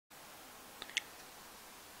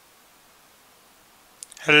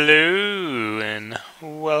Hello, and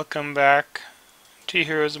welcome back to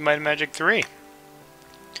Heroes of Might and Magic 3.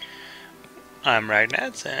 I'm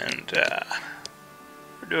Ragnats, and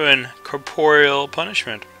we're doing corporeal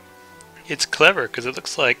punishment. It's clever because it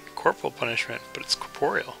looks like corporal punishment, but it's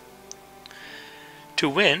corporeal. To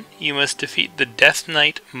win, you must defeat the Death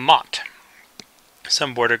Knight Mott.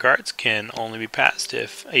 Some border guards can only be passed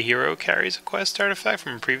if a hero carries a quest artifact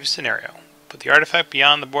from a previous scenario. Put the artifact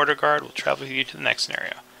beyond the border guard will travel with you to the next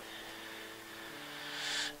scenario.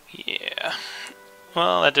 Yeah.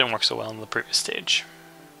 Well, that didn't work so well in the previous stage.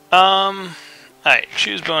 Alright,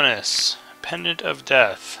 choose bonus. Pendant of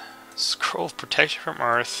Death. Scroll of Protection from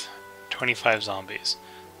Earth. 25 zombies.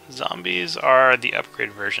 Zombies are the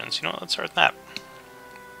upgrade versions. You know what, let's start with that.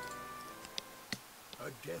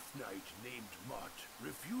 A Death Knight named Mott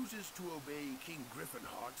refuses to obey King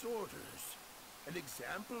Griffinheart's orders. An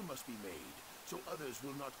example must be made, so others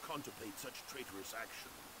will not contemplate such traitorous action.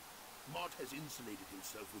 Mott has insulated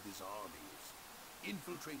himself with his armies.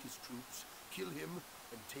 Infiltrate his troops, kill him,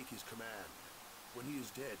 and take his command. When he is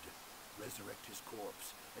dead, resurrect his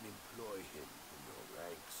corpse and employ him in your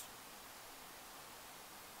ranks.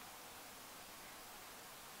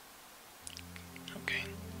 Okay.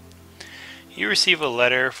 You receive a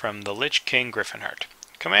letter from the Lich King Griffinheart.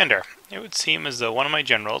 Commander, it would seem as though one of my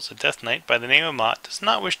generals, a Death Knight by the name of Mott, does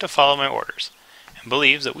not wish to follow my orders, and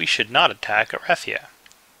believes that we should not attack Arethia.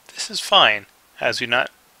 This is fine, as we do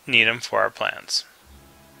not need him for our plans.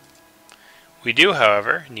 We do,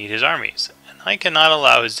 however, need his armies, and I cannot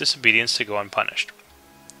allow his disobedience to go unpunished.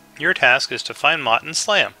 Your task is to find Mott and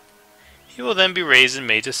slay him. He will then be raised and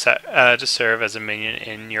made to serve as a minion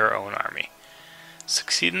in your own army.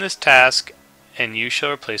 Succeed in this task, and you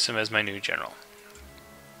shall replace him as my new general.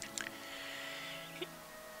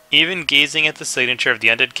 Even gazing at the signature of the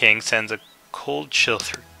Undead King sends a cold chill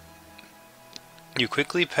through. You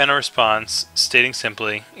quickly pen a response, stating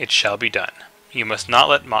simply, "It shall be done. You must not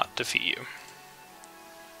let Mott defeat you."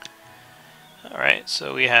 Alright,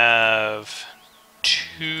 so we have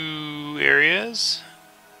 2 areas.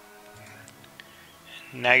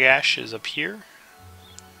 Nagash is up here.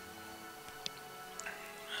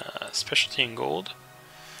 Specialty in gold.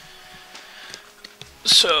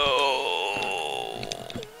 So,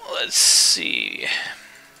 let's see.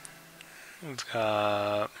 We've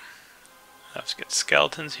got... Let's get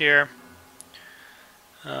skeletons here.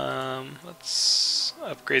 Let's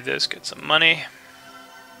upgrade this, get some money.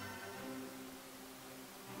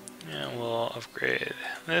 And we'll upgrade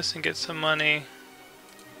this and get some money.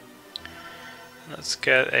 Let's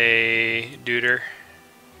get a Deuter.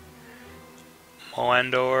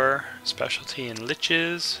 Moandor, specialty in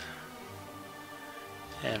liches.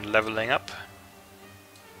 And leveling up.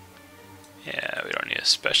 Yeah, we don't need a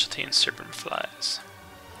specialty in serpent flies.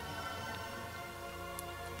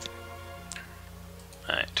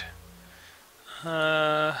 Alright.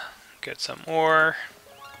 Get some ore.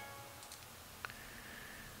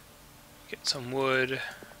 Get some wood.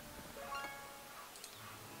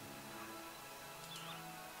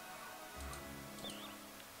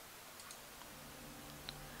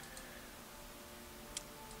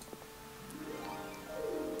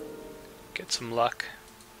 Get some luck.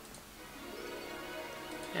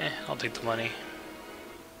 I'll take the money.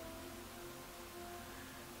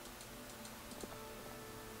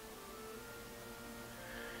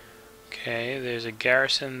 Okay, there's a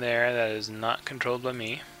garrison there that is not controlled by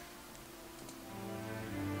me.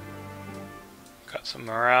 Got some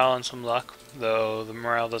morale and some luck, though the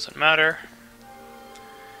morale doesn't matter.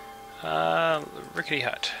 Rickety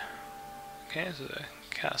hut. Okay, so the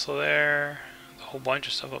castle there, a whole bunch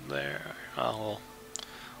of stuff up there. We'll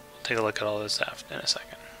take a look at all this in a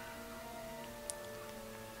second.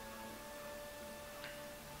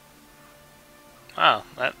 Wow,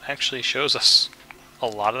 that actually shows us a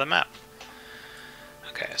lot of the map.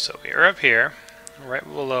 Okay, so we are up here. Right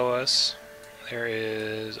below us, there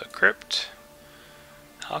is a crypt,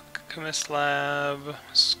 alchemist lab,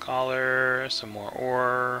 scholar, some more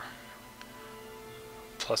ore,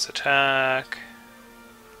 plus attack.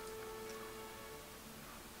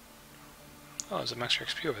 Oh, there's some extra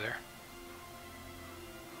XP over there.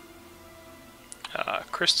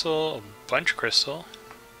 Crystal, a bunch of crystal.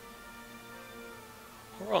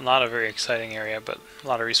 Overall, not a very exciting area, but a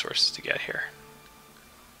lot of resources to get here.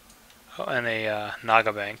 Oh, and a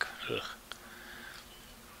Naga bank.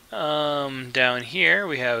 Down here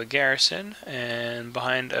we have a garrison, and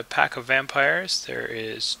behind a pack of vampires there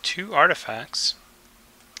is 2 artifacts,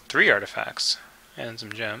 3 artifacts, and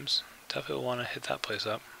some gems. Definitely want to hit that place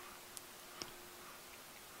up.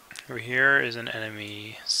 Over here is an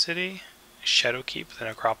enemy city, Shadowkeep, the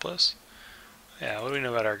Necropolis. Yeah, what do we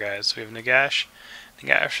know about our guys? We have Nagash.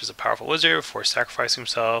 Nagash is a powerful wizard. Before sacrificing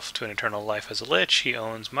himself to an eternal life as a lich, he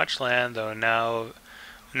owns much land, though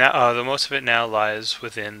though most of it now lies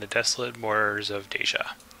within the desolate borders of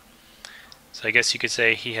Deja. So I guess you could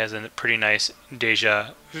say he has a pretty nice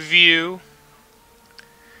Deja view.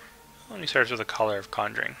 Well, he starts with a Collar of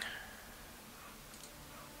Conjuring.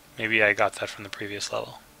 Maybe I got that from the previous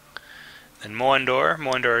level. Then Moandor.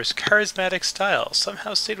 Moandor's charismatic style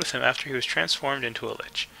somehow stayed with him after he was transformed into a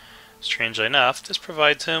lich. Strangely enough, this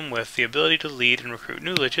provides him with the ability to lead and recruit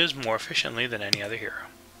new liches more efficiently than any other hero.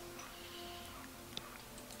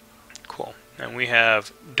 Cool. And we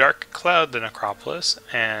have Dark Cloud the Necropolis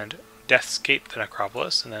and Death's Gate the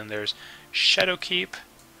Necropolis, and then there's Shadowkeep,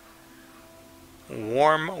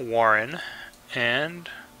 Warm Warren, and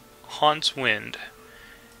Haunt's Wind.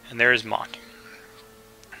 And there is Mott.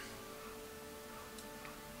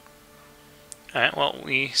 Alright, well,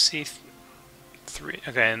 we see three.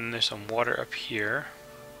 Okay, and there's some water up here.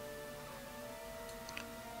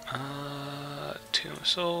 Tomb of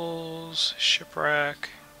Souls, Shipwreck,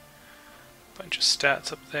 bunch of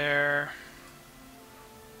stats up there.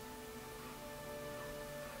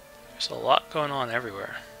 There's a lot going on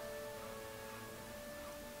everywhere.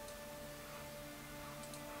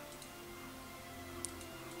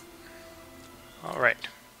 Alright.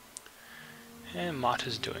 And Mott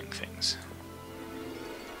is doing things.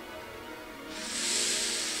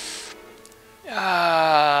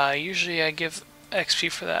 Usually I give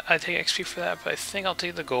XP for that. I take XP for that, but I think I'll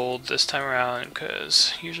take the gold this time around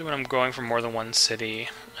because usually when I'm going for more than one city,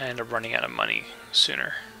 I end up running out of money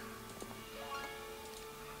sooner.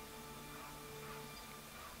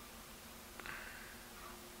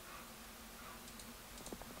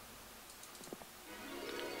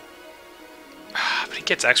 But he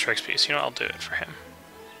gets extra XP, so you know I'll do it for him.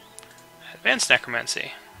 Advanced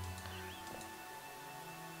Necromancy.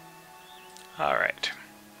 Alright.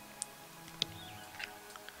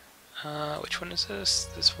 Which one is this?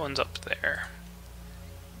 This one's up there.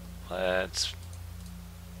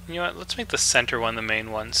 You know what, let's make the center one the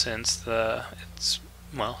main one since it's,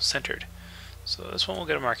 well, centered. So this one will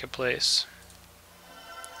get a marketplace.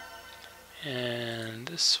 And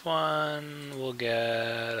this one will get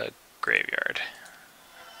a graveyard.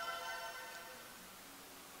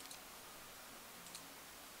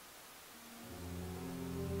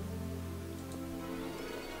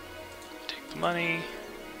 Take the money.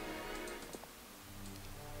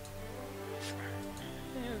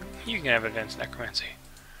 You can have Advanced Necromancy.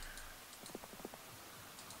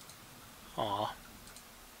 Aw.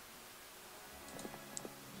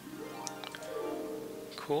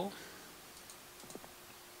 Cool.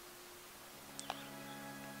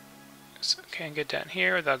 So can't get down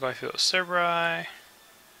here without going through those Cerberus.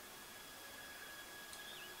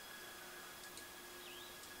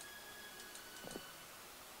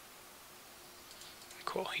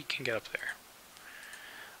 Cool, he can get up there.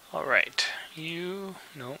 Alright,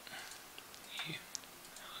 nope.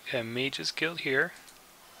 Okay, Mage's Guild here.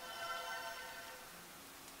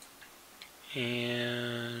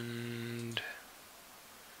 And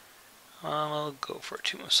I'll go for a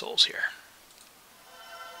Tomb of Souls here.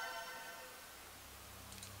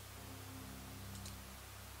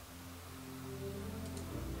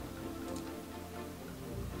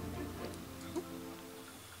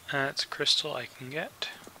 That's a crystal I can get.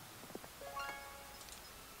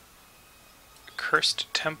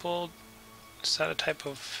 Cursed Temple. Is that a type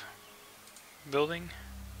of building?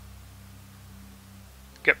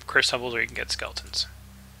 Yep, cursed temples where you can get skeletons.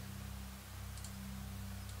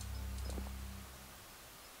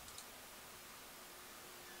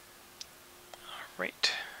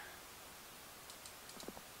 Alright.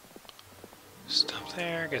 Stop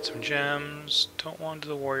there, get some gems. Don't want to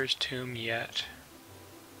do the warrior's tomb yet.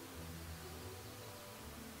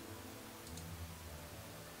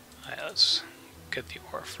 Alright, let's get the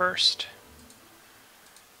ore first.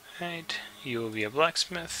 Alright, you will be a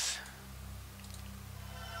blacksmith.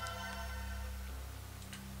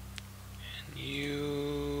 And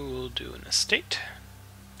you will do an estate.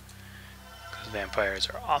 Because vampires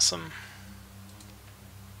are awesome.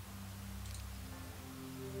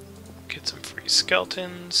 Get some free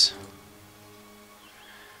skeletons.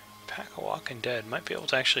 Pack of Walking Dead. Might be able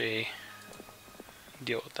to actually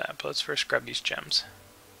deal with that, but let's first grab these gems.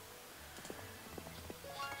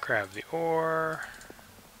 Grab the ore.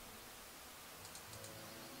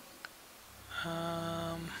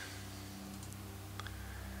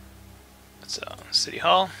 So, City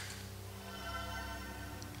Hall.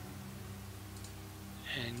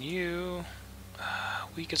 And you...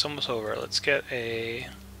 week is almost over. Let's get a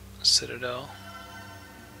Citadel.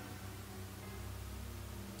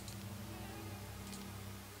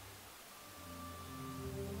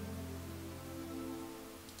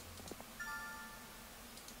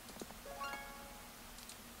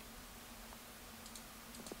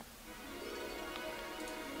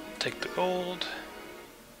 take the gold.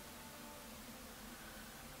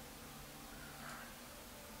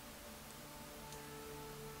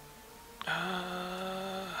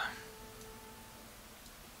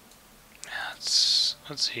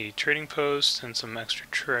 Let's see, trading post and some extra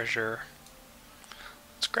treasure.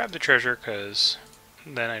 Let's grab the treasure because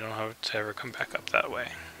then I don't have to ever come back up that way.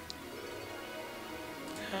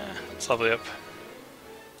 Let's level up.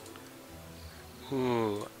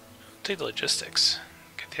 Ooh, take the logistics.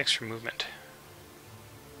 Get the extra movement.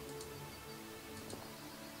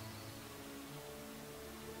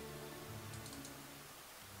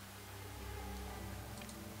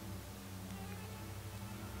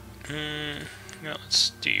 No, let's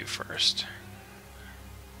do you first.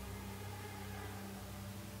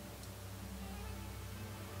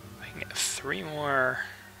 I can get 3 more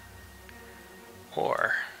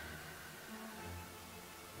ore.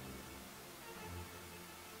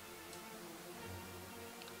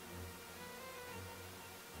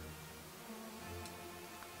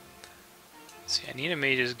 See, I need a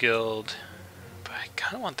mage's guild, but I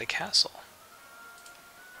kind of want the castle.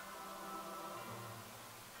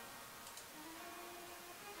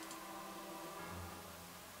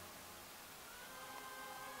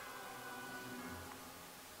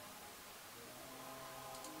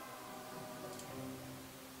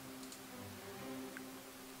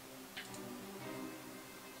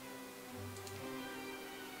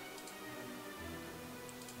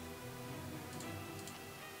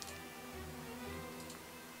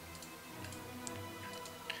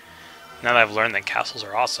 Now that I've learned that castles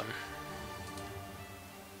are awesome.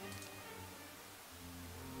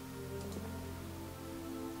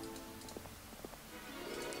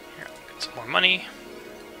 Here, get some more money.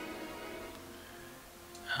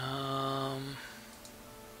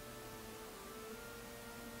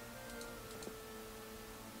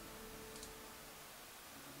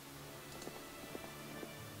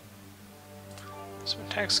 Some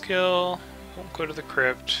attack skill. Won't go to the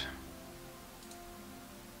crypt.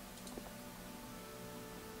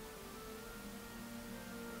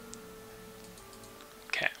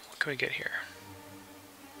 Okay, what can we get here?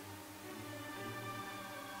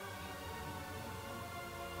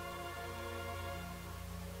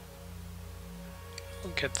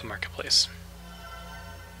 We'll get the marketplace.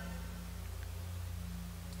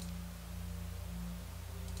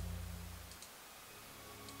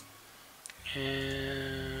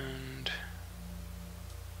 And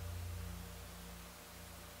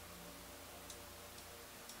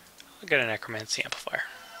I'll get a necromancy amplifier.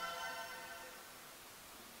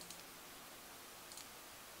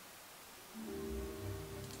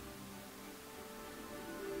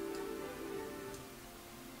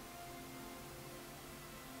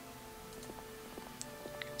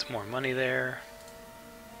 Get some more money there.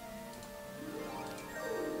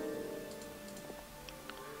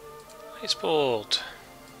 Ice Bolt.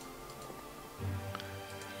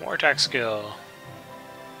 More attack skill.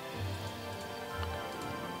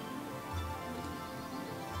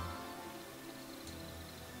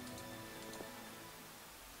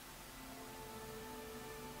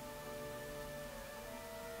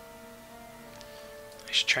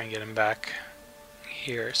 I should try and get him back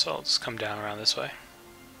here, so I'll just come down around this way.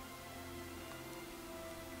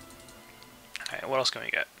 Alright, what else can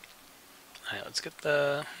we get? Alright, let's get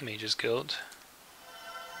the Mage's Guild.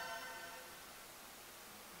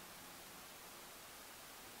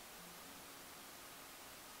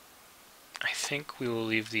 I think we will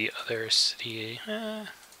leave the other city.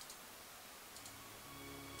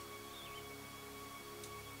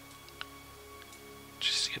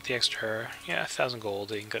 Just to get the extra, 1,000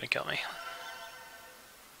 gold ain't gonna kill me.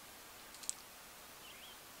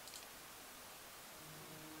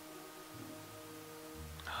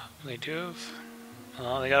 They do have...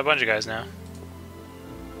 Oh, they got a bunch of guys now.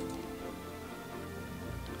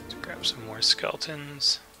 Let's grab some more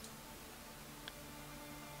skeletons.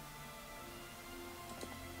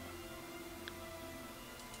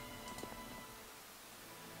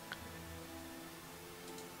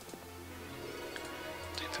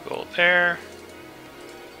 Take the gold there.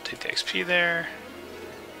 Take the XP there.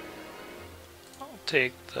 I'll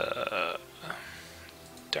take the...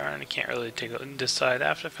 Darn, I can't really decide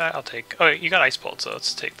after the fact. I'll take... Oh, you got Ice Bolt, so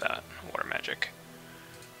let's take that. Water Magic.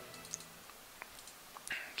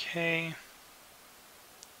 Okay.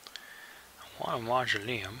 I want a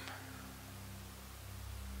mausoleum.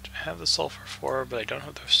 I have the sulfur for, but I don't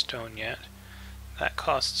have the stone yet. That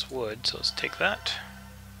costs wood, so let's take that.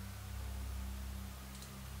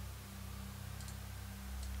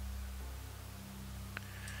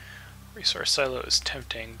 Resource silo is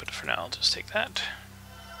tempting, but for now I'll just take that.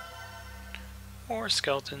 More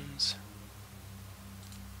skeletons.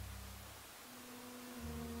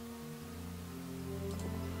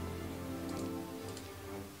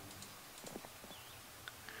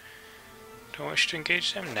 Don't wish to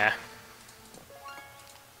engage them? Nah.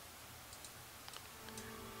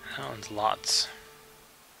 That one's lots.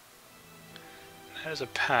 That is a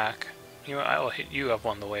pack. You know, I will hit you up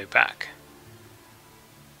on the way back.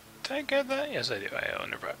 Did I get that? Yes, I do. I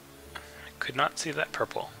could not see that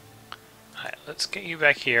purple. Alright, let's get you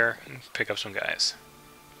back here and pick up some guys.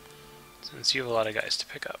 Since you have a lot of guys to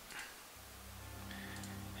pick up.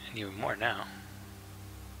 And even more now.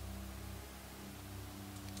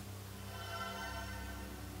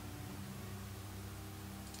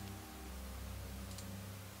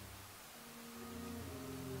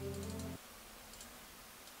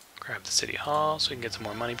 Grab the city hall so we can get some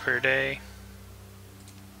more money per day.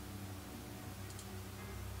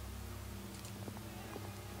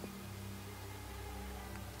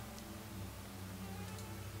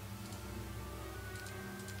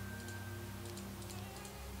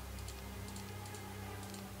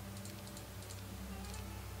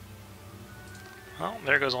 Well,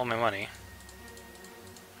 there goes all my money.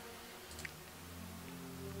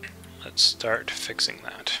 Let's start fixing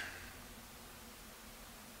that.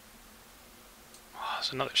 Oh,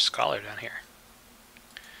 there's another scholar down here.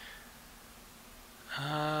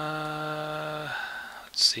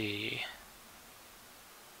 Let's see.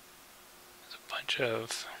 There's a bunch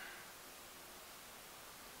of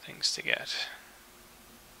things to get.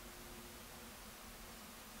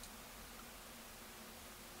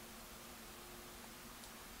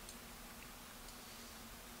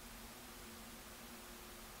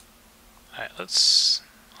 Alright, let's...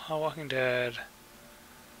 Walking Dead.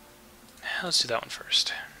 Let's do that one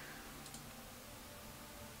first.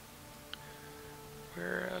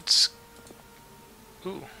 Let's...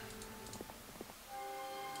 Ooh.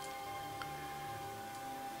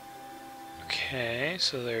 Okay,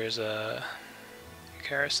 so there's a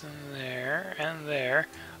garrison there and there.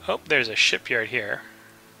 Oh, there's a shipyard here.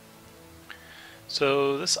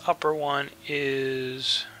 So this upper one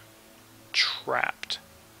is trapped.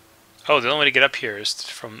 Oh, the only way to get up here is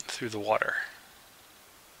through the water.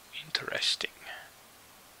 Interesting.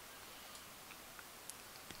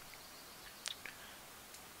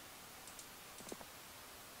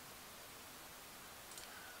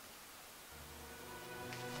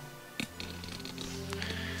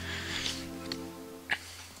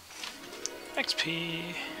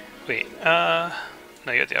 XP. Wait, no,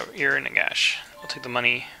 you got the ear and a gash. I'll take the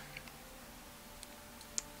money.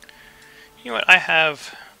 You know what? I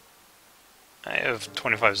have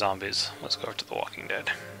 25 zombies. Let's go over to the Walking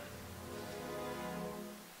Dead.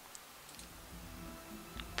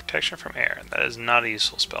 Protection from air. That is not a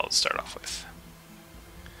useful spell to start off with.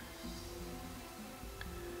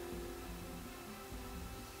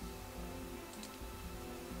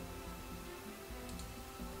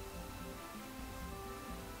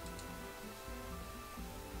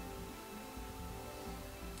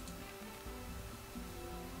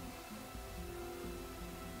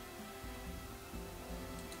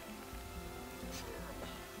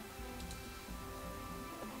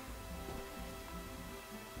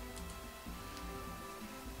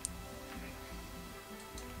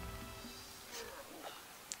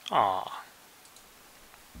 Aw.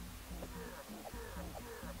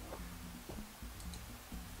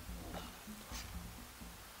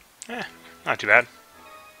 Not too bad.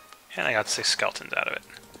 And I got 6 skeletons out of it.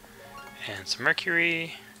 And some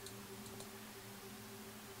mercury.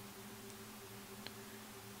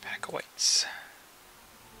 Pack of whites.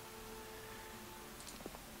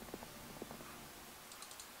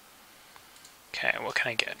 Okay, what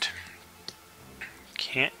can I get?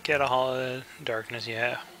 Can't get a Hall of Darkness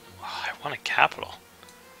yet. Oh, I want a capital.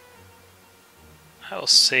 I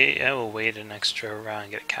will wait an extra round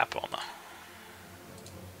and get a capital now.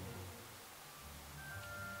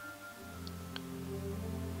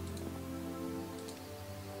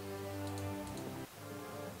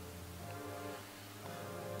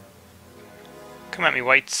 Come at me,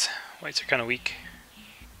 whites. Whites are kind of weak.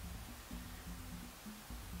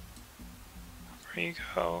 There you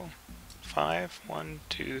go. 5. 1,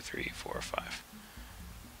 2, 3, 4, 5.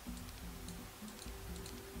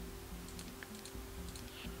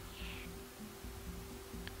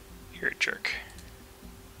 You're a jerk.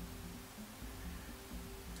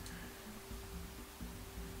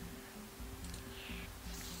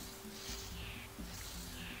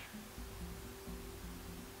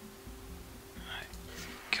 Right.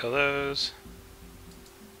 Kill those.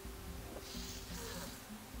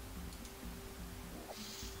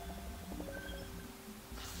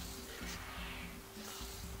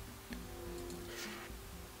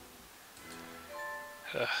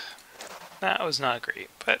 Ugh. That was not great,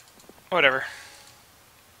 but whatever.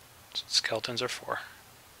 That's what skeletons are for.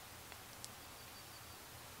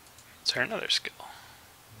 Let's learn another skill.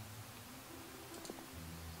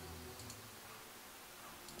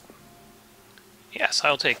 Yes,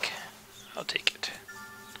 I'll take it.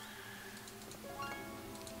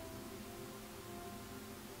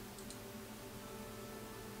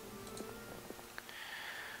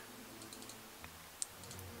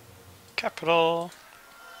 Capital.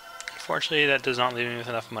 Unfortunately, that does not leave me with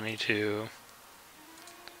enough money to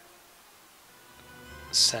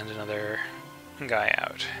send another guy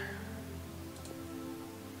out.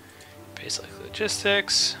 Basic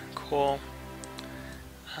logistics, cool.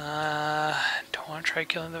 Don't want to try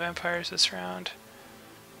killing the vampires this round.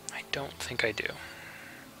 I don't think I do.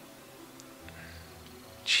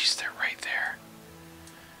 Jeez, they're right there.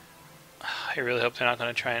 I really hope they're not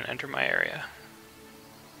going to try and enter my area.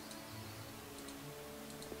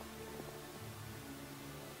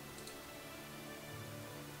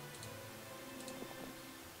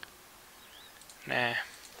 Nah.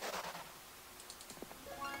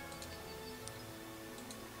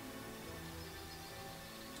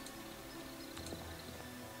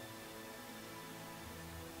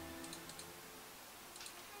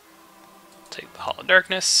 Take the Hall of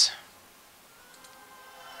Darkness.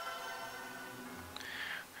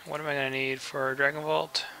 What am I going to need for Dragon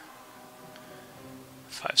Vault?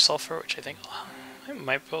 5 sulfur, which I think I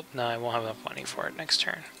might build. No, I won't have enough money for it next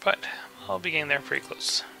turn, but I'll be getting there pretty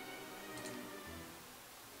close.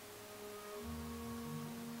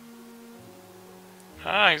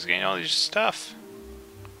 Ah, he's getting all these stuff.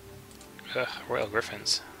 Ugh, Royal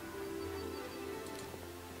Griffins.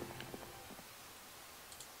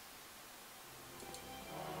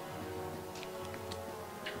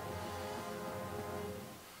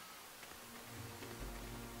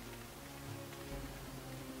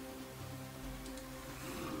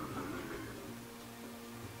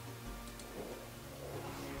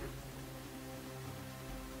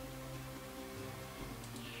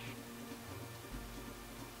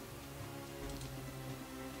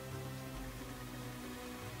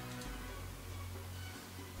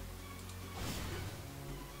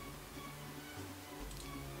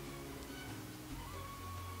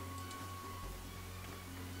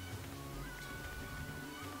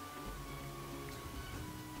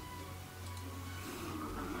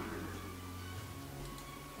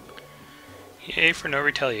 Yay for no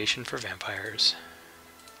retaliation for vampires.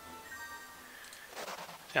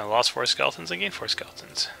 I lost 4 skeletons, I gained 4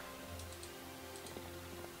 skeletons.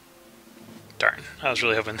 Darn, I was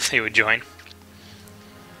really hoping they would join.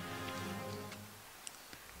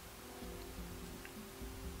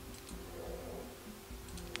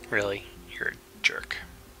 Really? You're a jerk.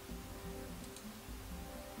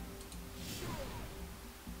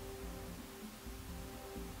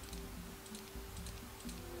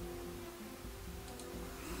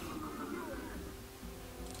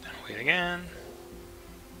 Then wait again.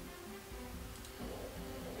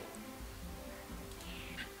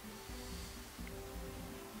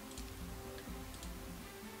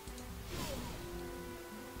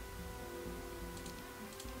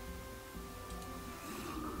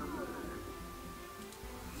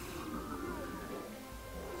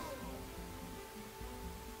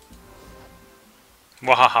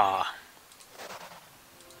 Wahaha.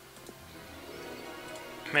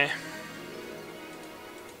 Meh.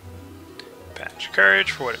 Badge of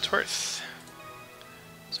Courage for what it's worth.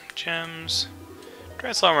 Some gems.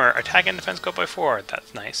 Dress armor. Attack and defense go by 4.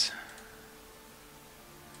 That's nice.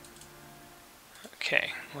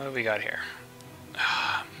 Okay, what do we got here?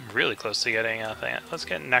 I'm really close to getting a thing. Let's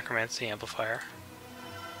get Necromancy Amplifier.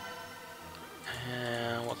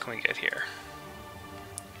 And what can we get here?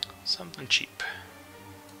 Something cheap.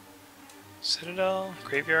 Citadel,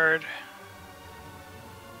 Graveyard.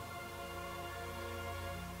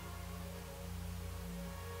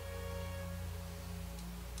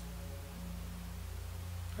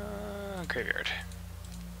 Graveyard.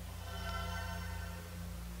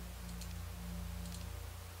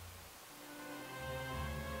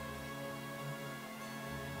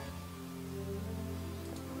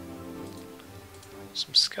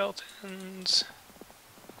 Some skeletons.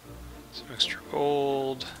 Some extra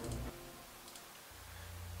gold.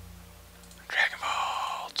 Dragon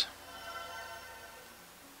Vault.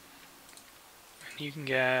 And you can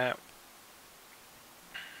get...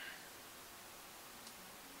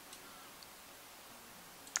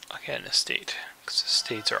 I'll get an estate, because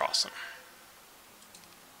estates are awesome.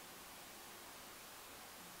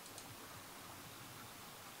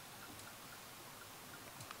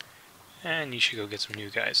 And you should go get some new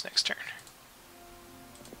guys next turn.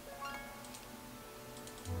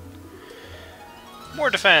 More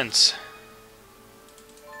defense!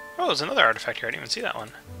 Oh, there's another artifact here. I didn't even see that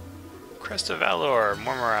one. Crest of Valor,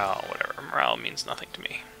 more morale, whatever. Morale means nothing to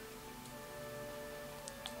me.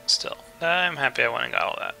 Still, I'm happy I went and got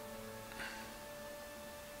all that.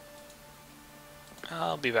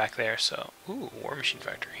 I'll be back there, so... Ooh, War Machine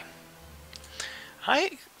Factory.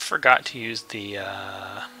 I forgot to use the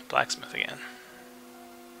blacksmith again.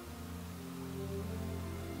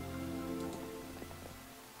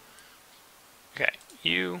 Okay,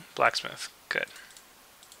 you, blacksmith. Good.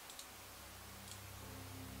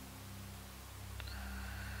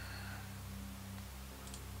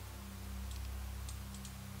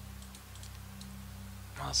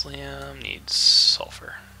 Mausoleum needs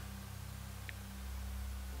sulfur.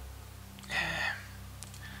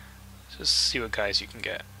 Just see what guys you can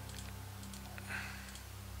get.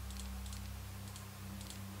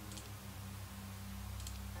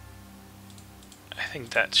 I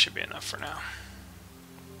think that should be enough for now.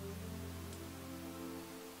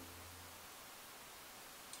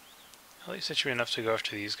 At least it should be enough to go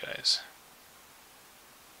after these guys.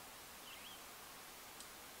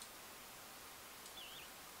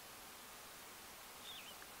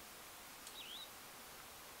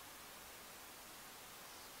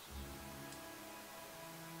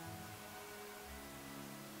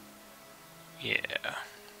 Yeah.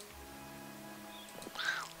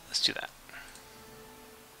 Let's do that.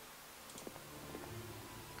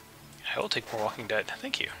 I will take more Walking Dead.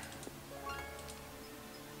 Thank you.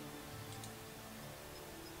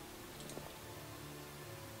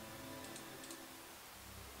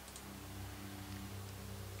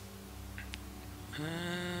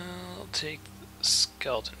 I'll take the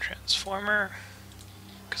Skeleton Transformer,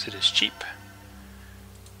 because it is cheap.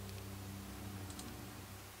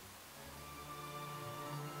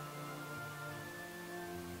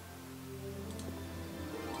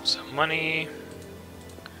 Some money.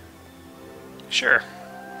 Sure.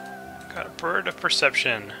 Got a Bird of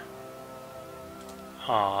Perception.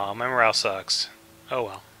 Aw, my morale sucks. Oh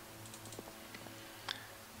well.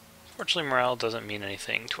 Fortunately, morale doesn't mean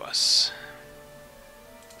anything to us.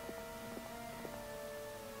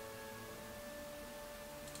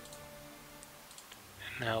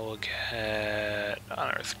 And now we'll get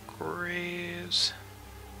Unearthed Graves.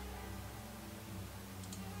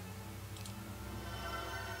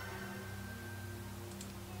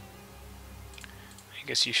 I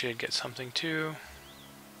guess you should get something too.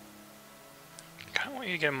 I kinda want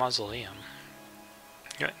you to get a mausoleum.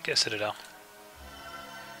 Yeah, get a citadel.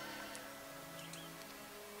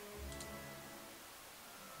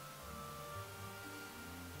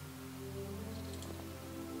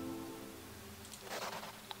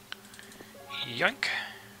 Yoink.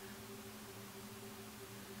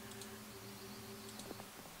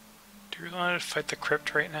 Do you really want to fight the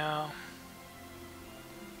crypt right now?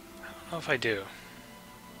 I don't know if I do.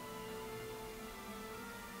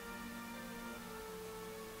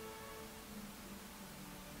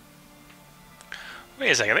 Wait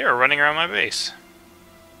a second, they were running around my base.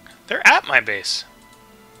 They're at my base.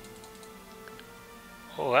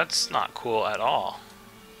 Oh, that's not cool at all.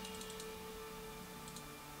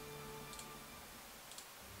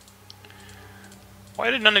 Why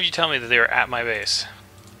did none of you tell me that they were at my base?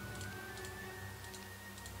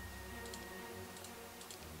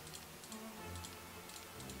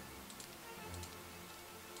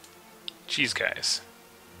 Jeez, guys.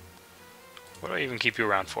 What do I even keep you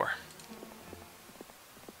around for?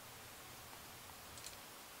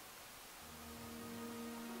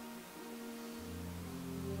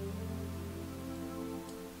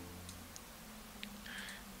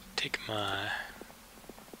 Take my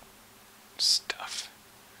stuff.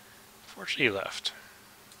 Fortunately, he left.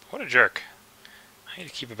 What a jerk. I need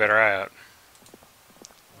to keep a better eye out.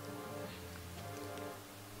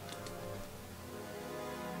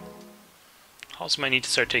 Also might need to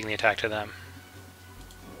start taking the attack to them.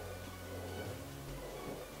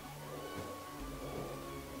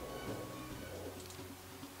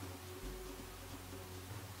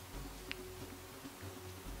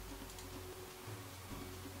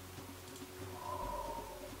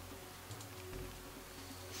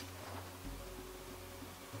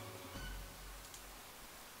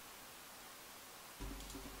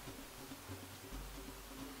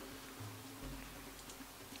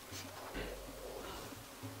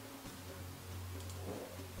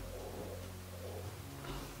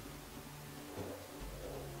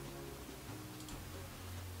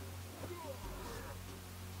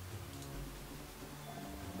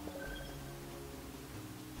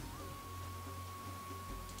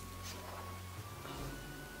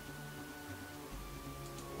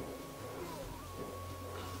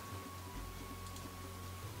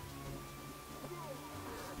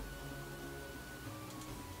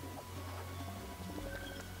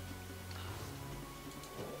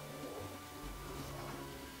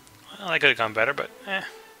 Well, that could have gone better, but eh.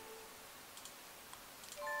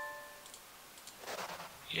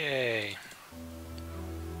 Yay.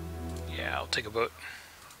 Yeah, I'll take a boat.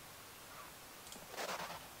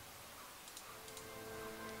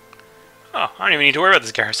 Oh, I don't even need to worry about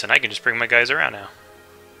this garrison. I can just bring my guys around now.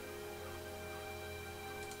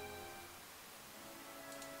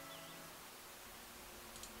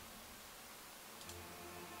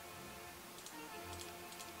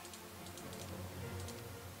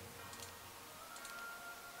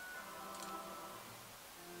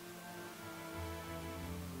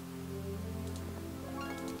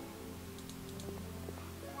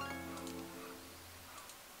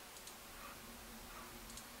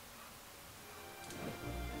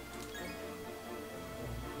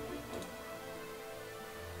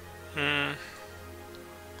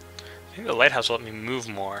 I think the lighthouse will let me move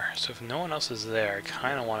more, so if no one else is there, I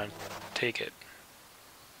kind of want to take it.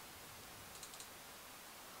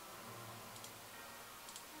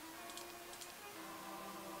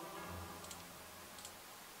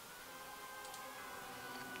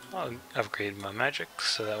 I'll upgrade my magic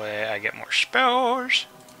so that way I get more spells.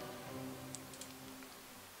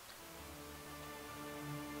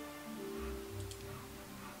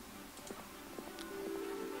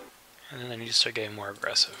 And then I need to start getting more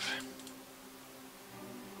aggressive.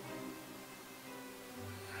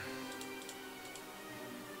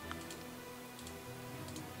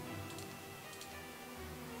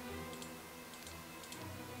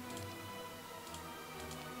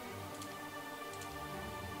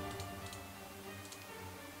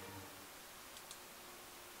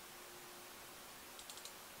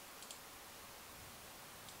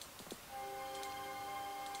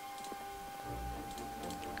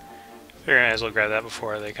 Figure I might as well grab that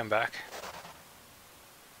before they come back.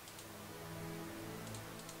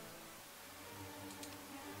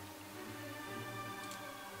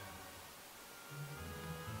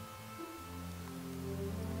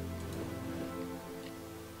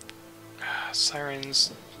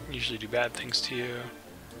 Sirens usually do bad things to you.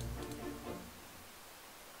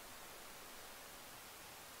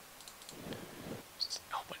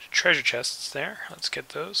 A whole bunch of treasure chests there. Let's get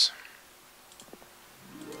those.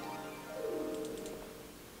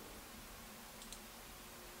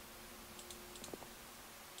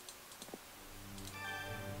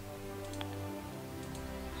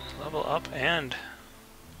 Level up and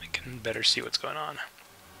I can better see what's going on.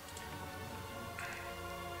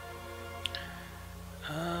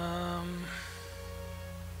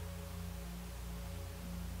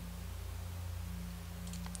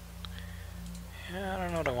 Yeah, I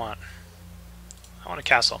don't know what I want. I want a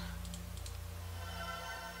castle.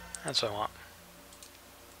 That's what I want.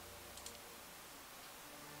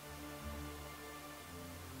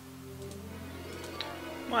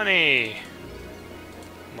 Money!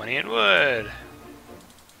 Money and wood!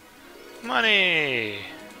 Money!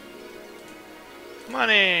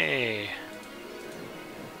 Money!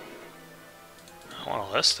 I want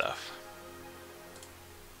all this stuff.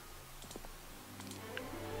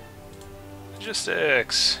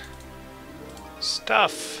 Logistics.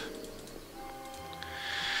 Stuff.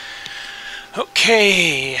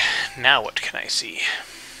 Okay, now what can I see?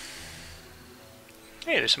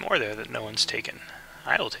 Hey, there's some ore there that no one's taken.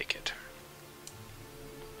 I will take it.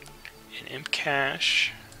 An imp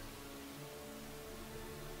cache.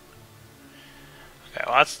 Okay,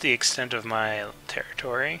 well that's the extent of my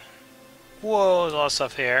territory. Whoa, there's a lot of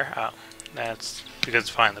stuff here. Oh, that's because it's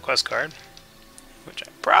finding the quest card. Which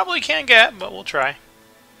I probably can't get, but we'll try.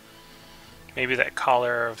 Maybe that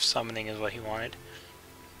collar of summoning is what he wanted.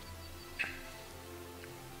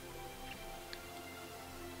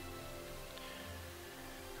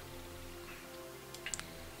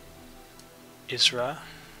 Isra.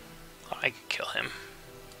 Oh, I could kill him.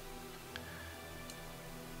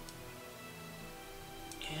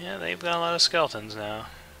 Yeah, they've got a lot of skeletons now.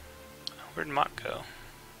 Where'd Mott go?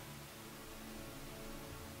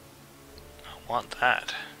 I want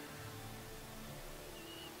that.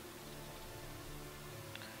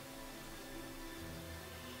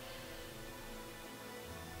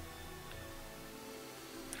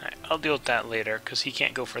 Alright, I'll deal with that later, because he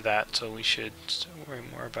can't go for that, so we should worry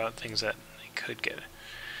more about things that they could get.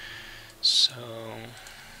 So...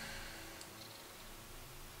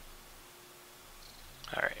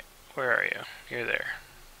 Alright, where are you? You're there.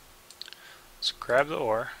 Let's grab the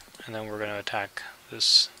ore, and then we're going to attack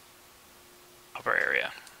this upper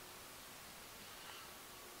area.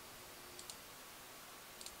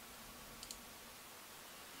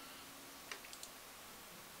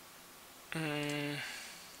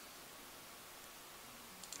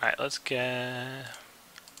 Alright, let's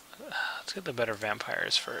Let's get the better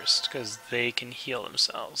vampires first, because they can heal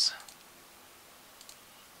themselves.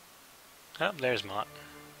 Oh, there's Mott.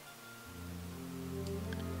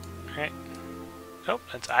 Alright. Oh,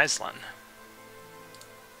 that's Iceland.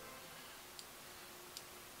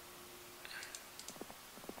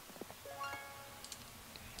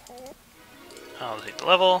 I'll take the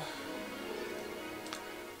level.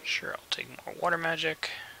 Sure, I'll take more water magic.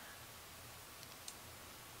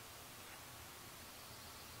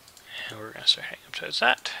 And we're going to start heading up towards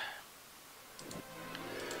that.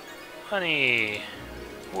 Money.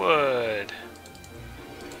 Wood.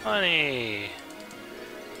 Money.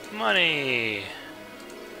 Money.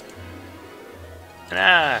 An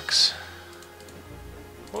axe.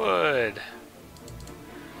 Wood.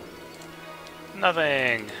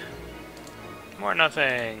 Nothing. More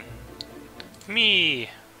nothing. Me.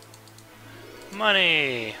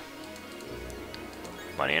 Money.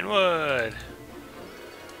 Money and wood.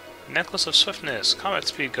 Necklace of Swiftness. Combat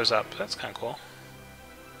speed goes up. That's kind of cool.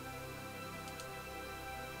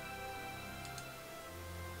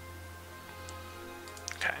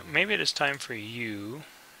 Okay, maybe it is time for you.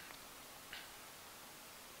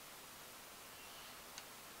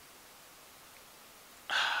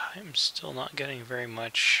 I'm still not getting very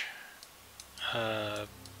much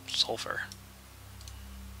sulfur.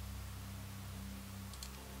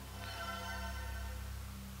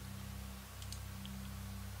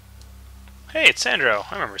 Hey, it's Sandro.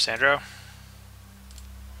 I remember Sandro.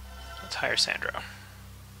 Let's hire Sandro.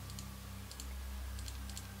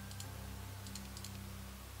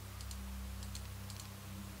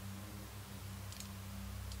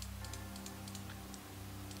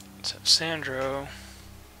 Let's have Sandro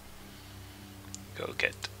go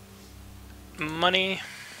get money.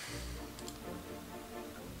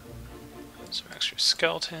 Some extra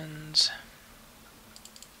skeletons.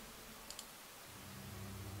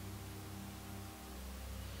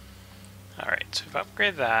 Alright, so we've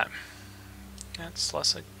upgraded that. That's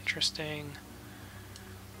less interesting.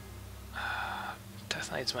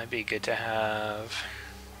 Death Knights might be good to have.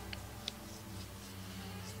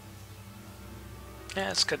 Yeah,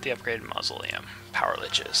 let's get the upgraded Mausoleum. Power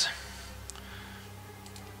Liches.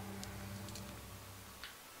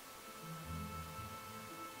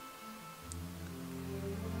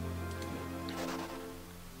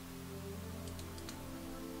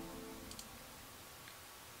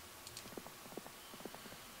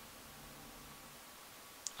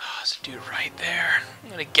 There's a dude right there.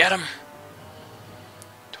 I'm gonna get him.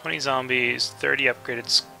 20 zombies, 30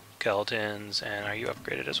 upgraded skeletons, and are you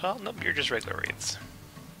upgraded as well? Nope, you're just regular wraiths.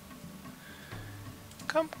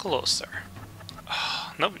 Come closer.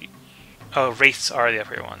 Oh, nobody. Oh, wraiths are the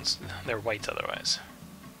upgraded ones. They're whites otherwise.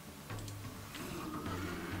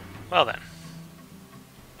 Well then.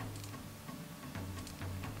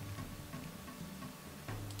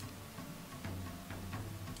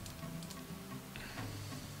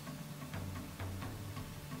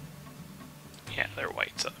 Yeah, they're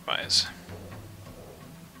whites otherwise.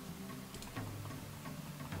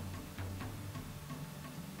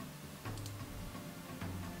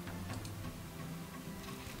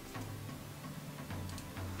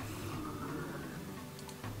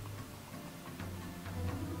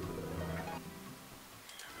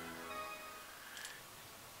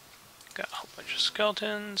 Got a whole bunch of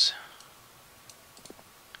skeletons.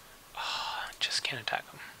 Oh, just can't attack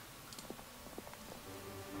them.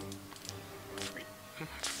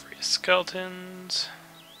 Free skeletons.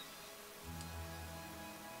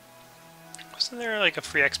 Wasn't there like a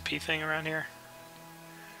free XP thing around here?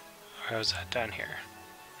 Or was that down here?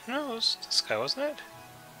 No, it was this guy, wasn't it?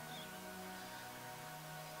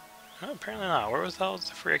 No, apparently not. Where was the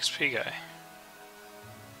free XP guy?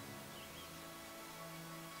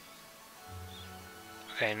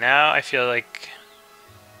 Okay, now I feel like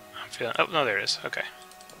I'm feeling. Oh no, there it is. Okay,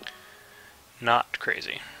 not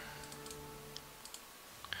crazy.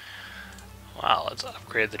 Wow, let's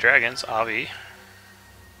upgrade the dragons. Avi.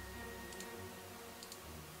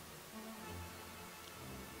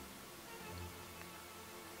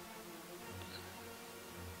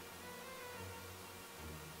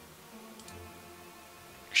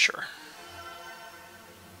 Sure.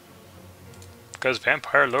 Because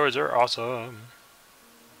vampire lords are awesome.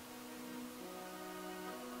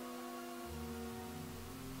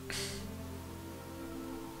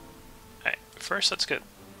 Alright, first let's get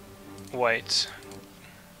whites.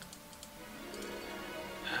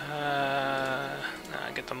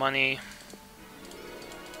 Get the money.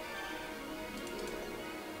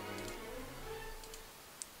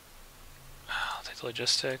 I'll take the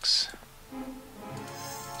logistics.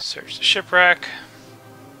 Search the shipwreck.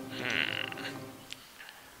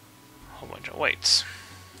 Whole whites.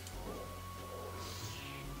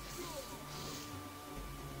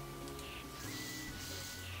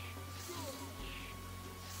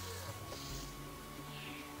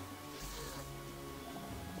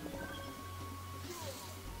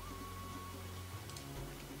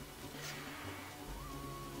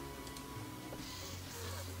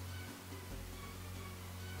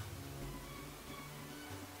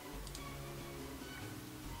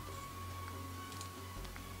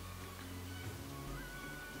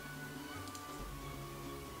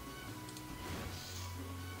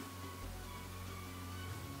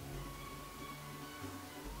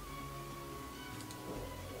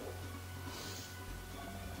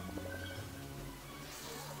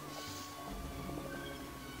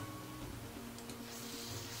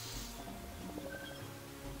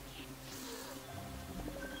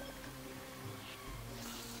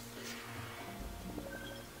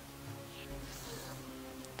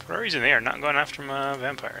 For whatever reason, they are not going after my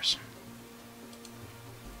vampires.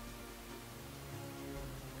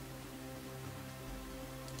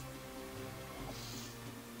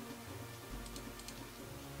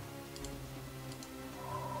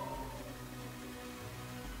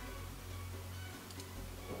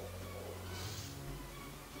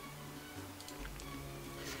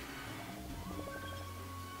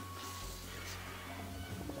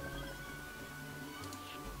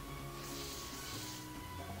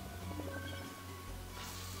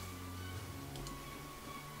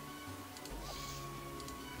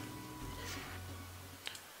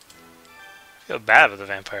 I feel bad with the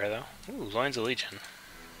vampire, though. Ooh, Loins of Legion.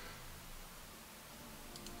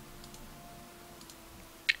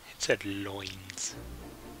 It said loins.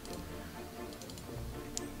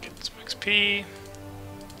 Get some XP.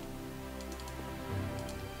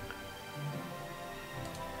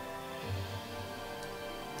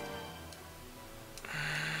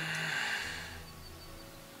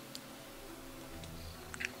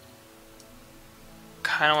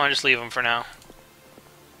 Kinda wanna just leave them for now.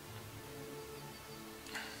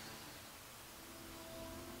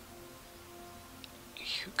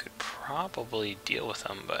 You could probably deal with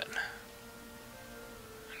them, but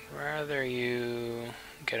I'd rather you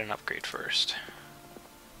get an upgrade first.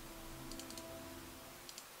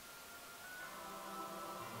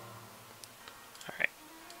 Alright.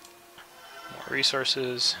 More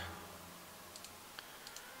resources.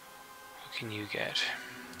 What can you get?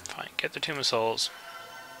 Fine, get the Tomb of Souls.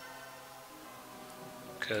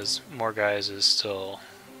 Because more guys is still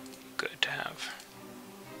good to have.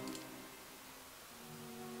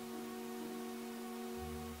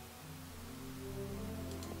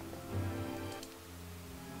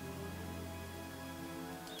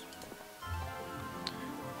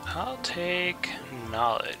 I'll take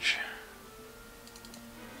knowledge.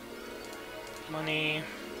 Money.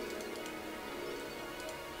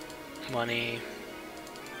 Money.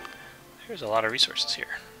 There's a lot of resources here.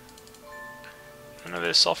 None of it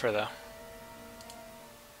is sulfur, though.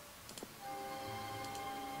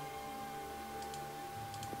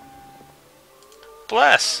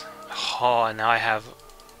 Bless! Oh, and now I have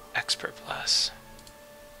expert bless.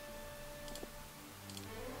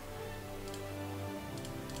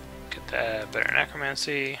 Get that better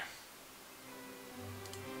necromancy.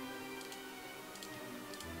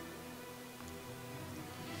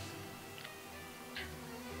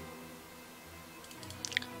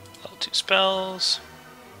 Level 2 spells.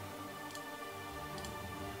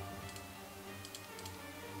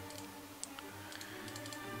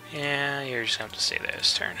 Yeah, you're just gonna have to stay there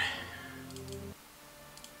this turn.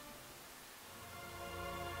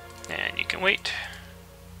 And you can wait.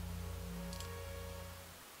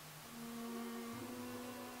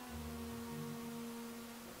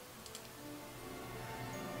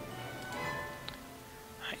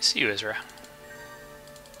 I see you, Ezra.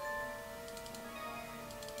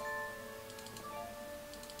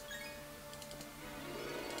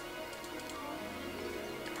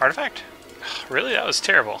 Artifact? Really? That was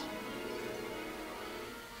terrible.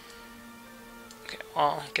 Okay,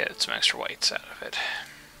 well, get some extra whites out of it.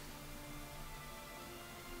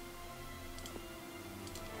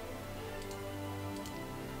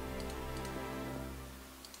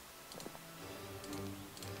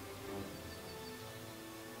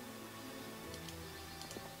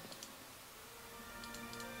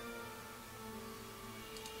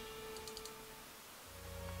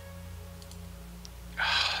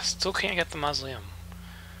 Still can't get the mausoleum.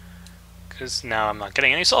 Because now I'm not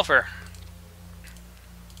getting any sulfur.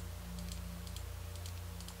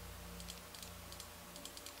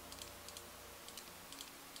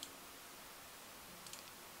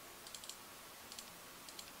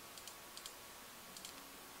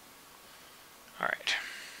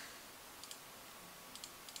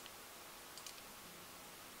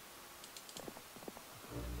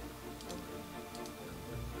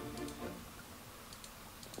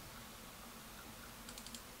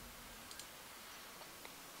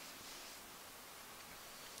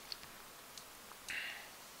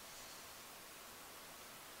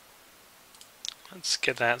 Let's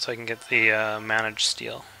get that so I can get the managed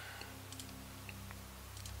steel.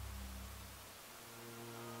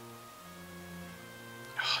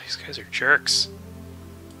 Oh, these guys are jerks.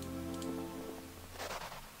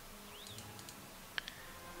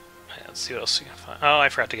 Right, let's see what else we can find. Oh, I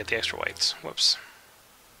forgot to get the extra whites. Whoops.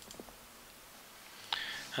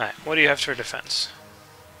 Alright, what do you have for defense?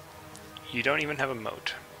 You don't even have a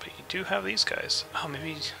moat, but you do have these guys. Oh,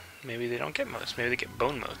 maybe they don't get moats. Maybe they get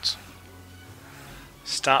bone moats.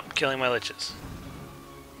 Stop killing my liches.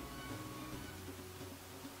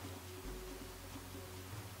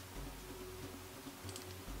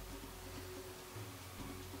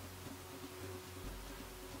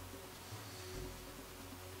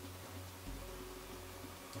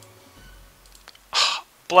 Oh,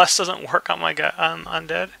 Bless doesn't work on my guy on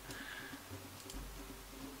undead.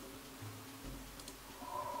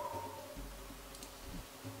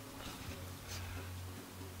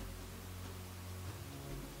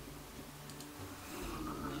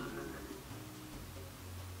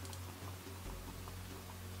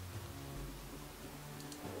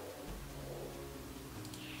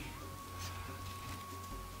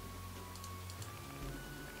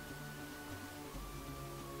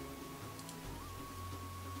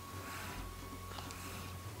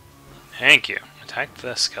 Thank you. Attack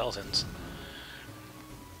the skeletons.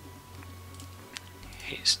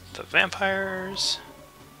 Haste the vampires.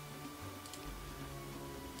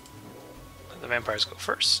 Let the vampires go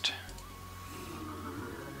first.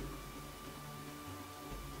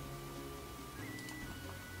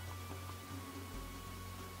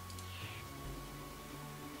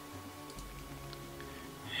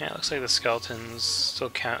 Yeah, it looks like the skeletons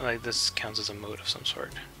still count, like this counts as a moat of some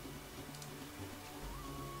sort.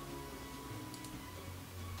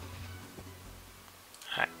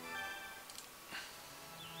 Alright.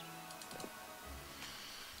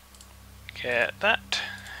 Get that.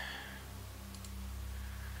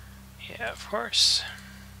 Yeah, of course.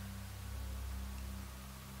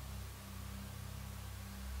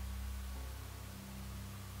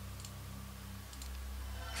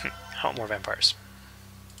 I want more vampires.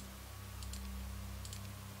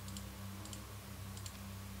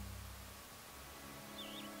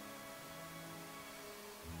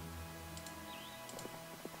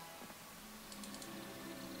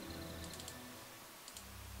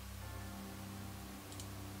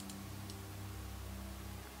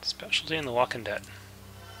 Specialty in the Walking Dead.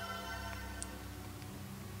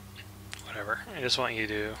 Whatever. I just want you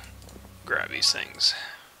to grab these things.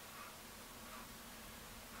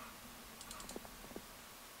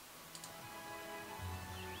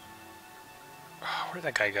 Oh, where'd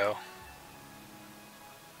that guy go?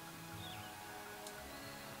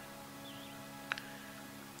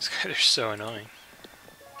 These guys are so annoying.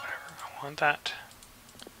 Whatever. I want that.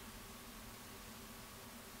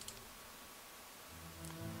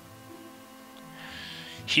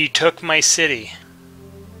 He took my city.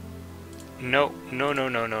 No, no, no,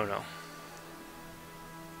 no, no, no.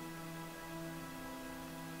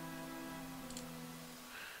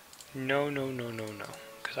 No, no, no, no, no.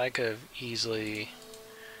 Because I could have easily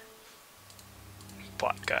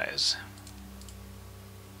bought guys.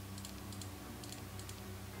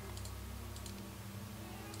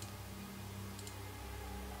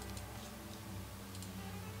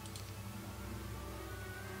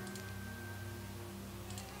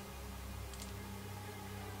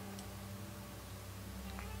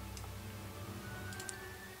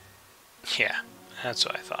 Yeah, that's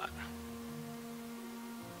what I thought.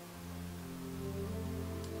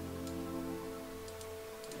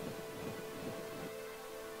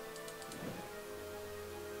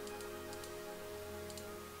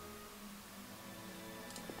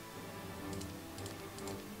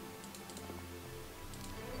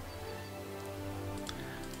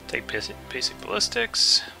 Take basic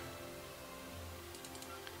ballistics.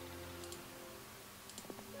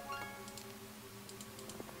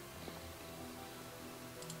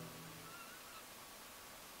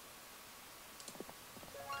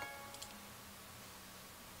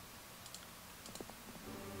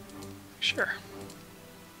 Sure.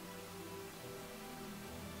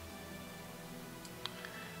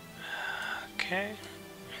 Okay.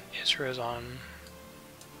 Isra's on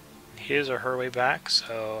his or her way back,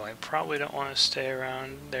 so I probably don't want to stay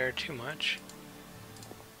around there too much.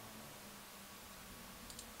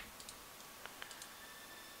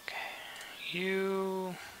 Okay.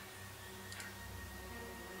 You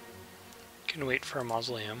can wait for a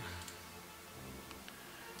mausoleum.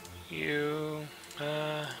 You,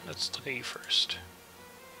 let's look at you first.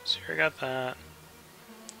 So I got that.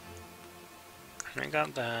 And I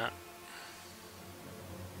got that.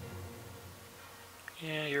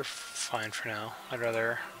 Yeah, you're fine for now. I'd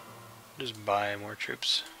rather just buy more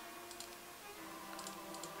troops.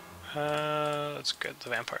 Let's get the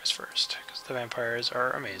vampires first, because the vampires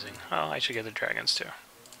are amazing. Oh, I should get the dragons too.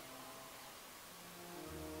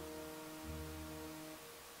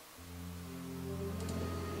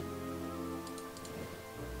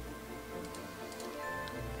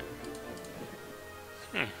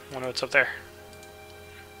 Wonder what's up there.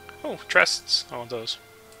 Oh, chests. I want those.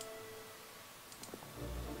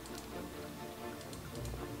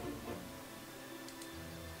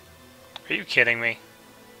 Are you kidding me?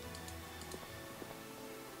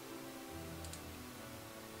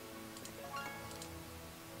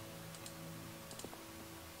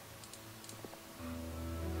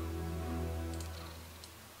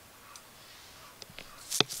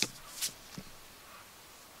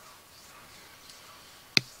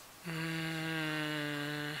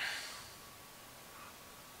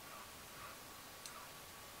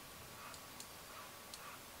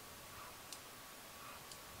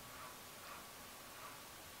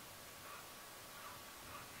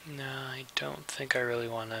 No, I don't think I really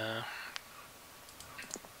want to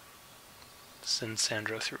send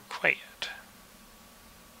Sandro through quite yet.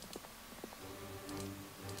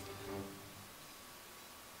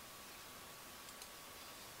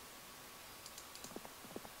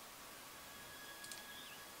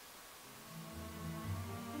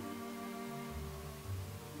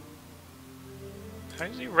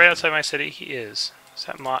 Is he right outside my city? He is. Is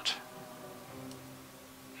that Mott?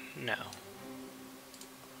 No.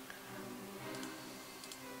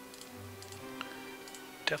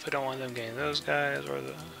 Definitely don't want them getting those guys, or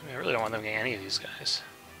the... I mean, I really don't want them getting any of these guys.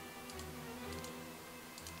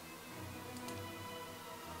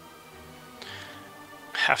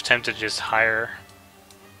 Half tempted to just hire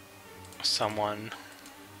someone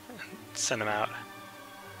and send them out.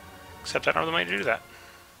 Except I don't have the money to do that.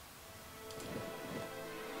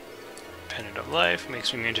 Pendant of Life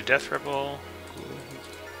makes me immune to Death Ripple. Ooh,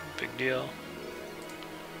 big deal.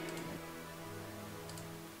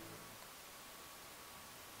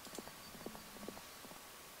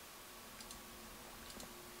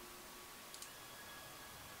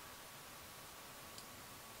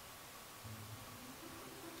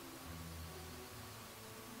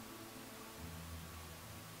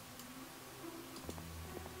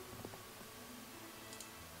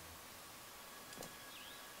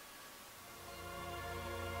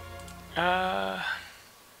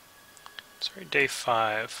 Sorry, day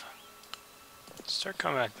 5. Let's start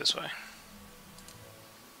coming back this way.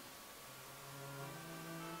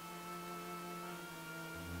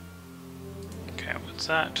 Okay, what's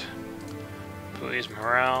that? Buoy's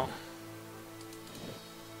morale.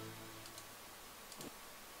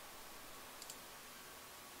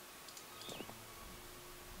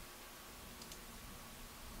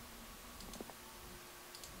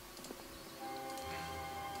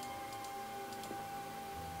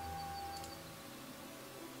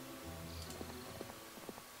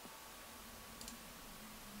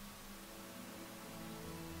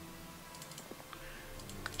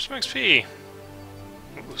 Some XP.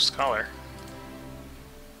 Ooh, scholar.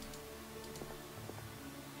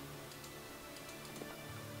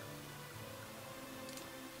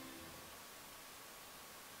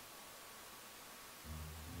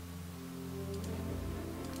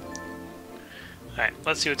 Alright,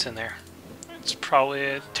 let's see what's in there. It's probably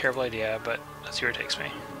a terrible idea, but let's see where it takes me.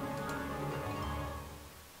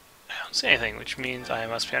 I don't see anything, which means I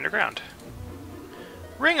must be underground.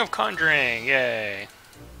 Ring of Conjuring! Yay!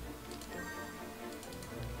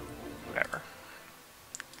 Whatever.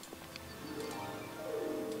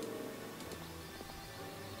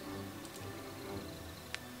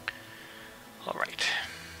 Alright.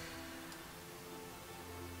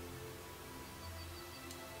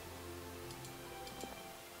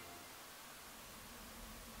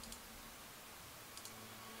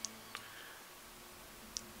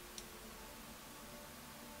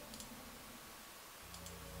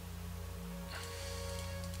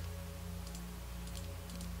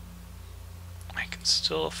 I can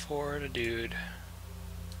still afford a dude.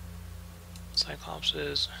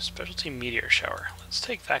 Cyclopses, specialty meteor shower. Let's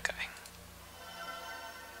take that guy.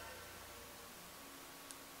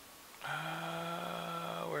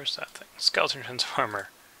 Where's that thing? Skeleton transformer.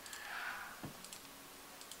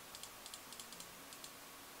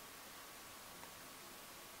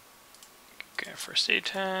 Okay, first aid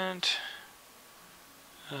tent.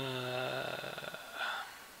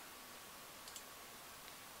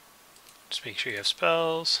 Just make sure you have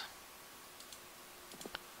spells.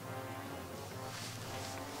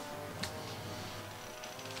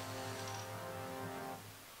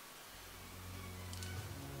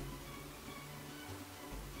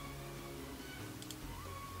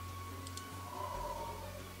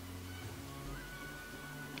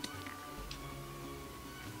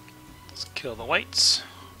 Let's kill the whites.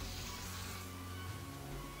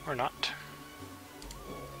 Or not.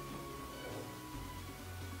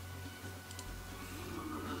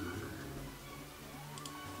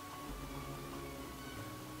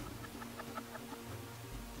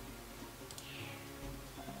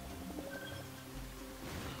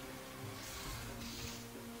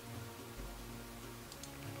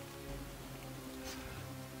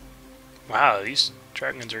 Wow, these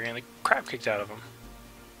dragons are getting the crap kicked out of them.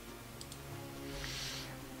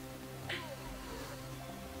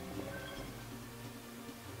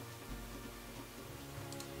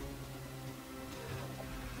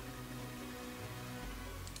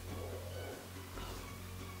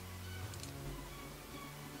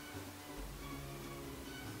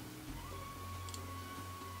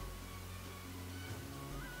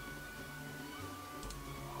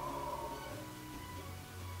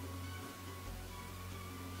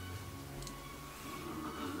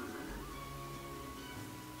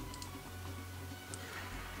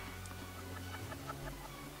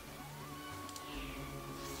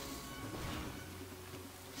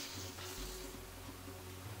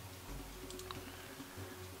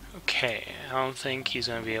 Okay, I don't think he's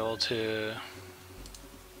going to be able to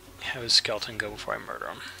have his skeleton go before I murder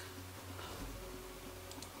him.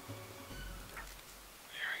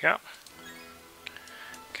 There we go.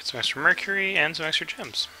 Get some extra mercury and some extra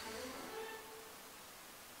gems.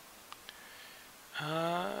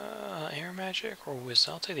 Air magic or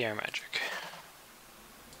wisdom? I'll take the air magic.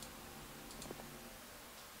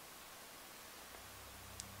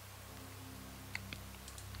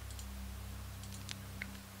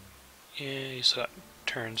 Yeah, you still got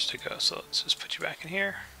turns to go, so let's just put you back in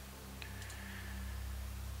here.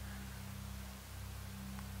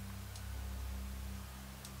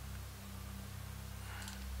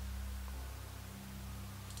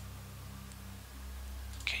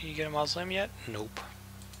 Can you get a mausoleum yet? Nope.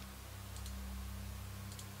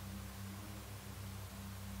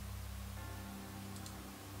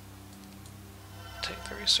 Take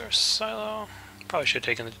the resource silo. Probably should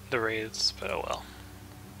have taken the wraiths, but oh well.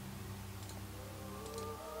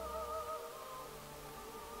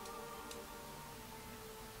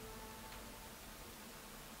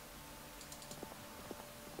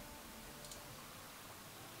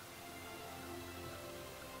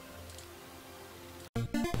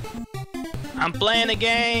 I'm playing a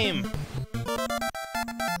game!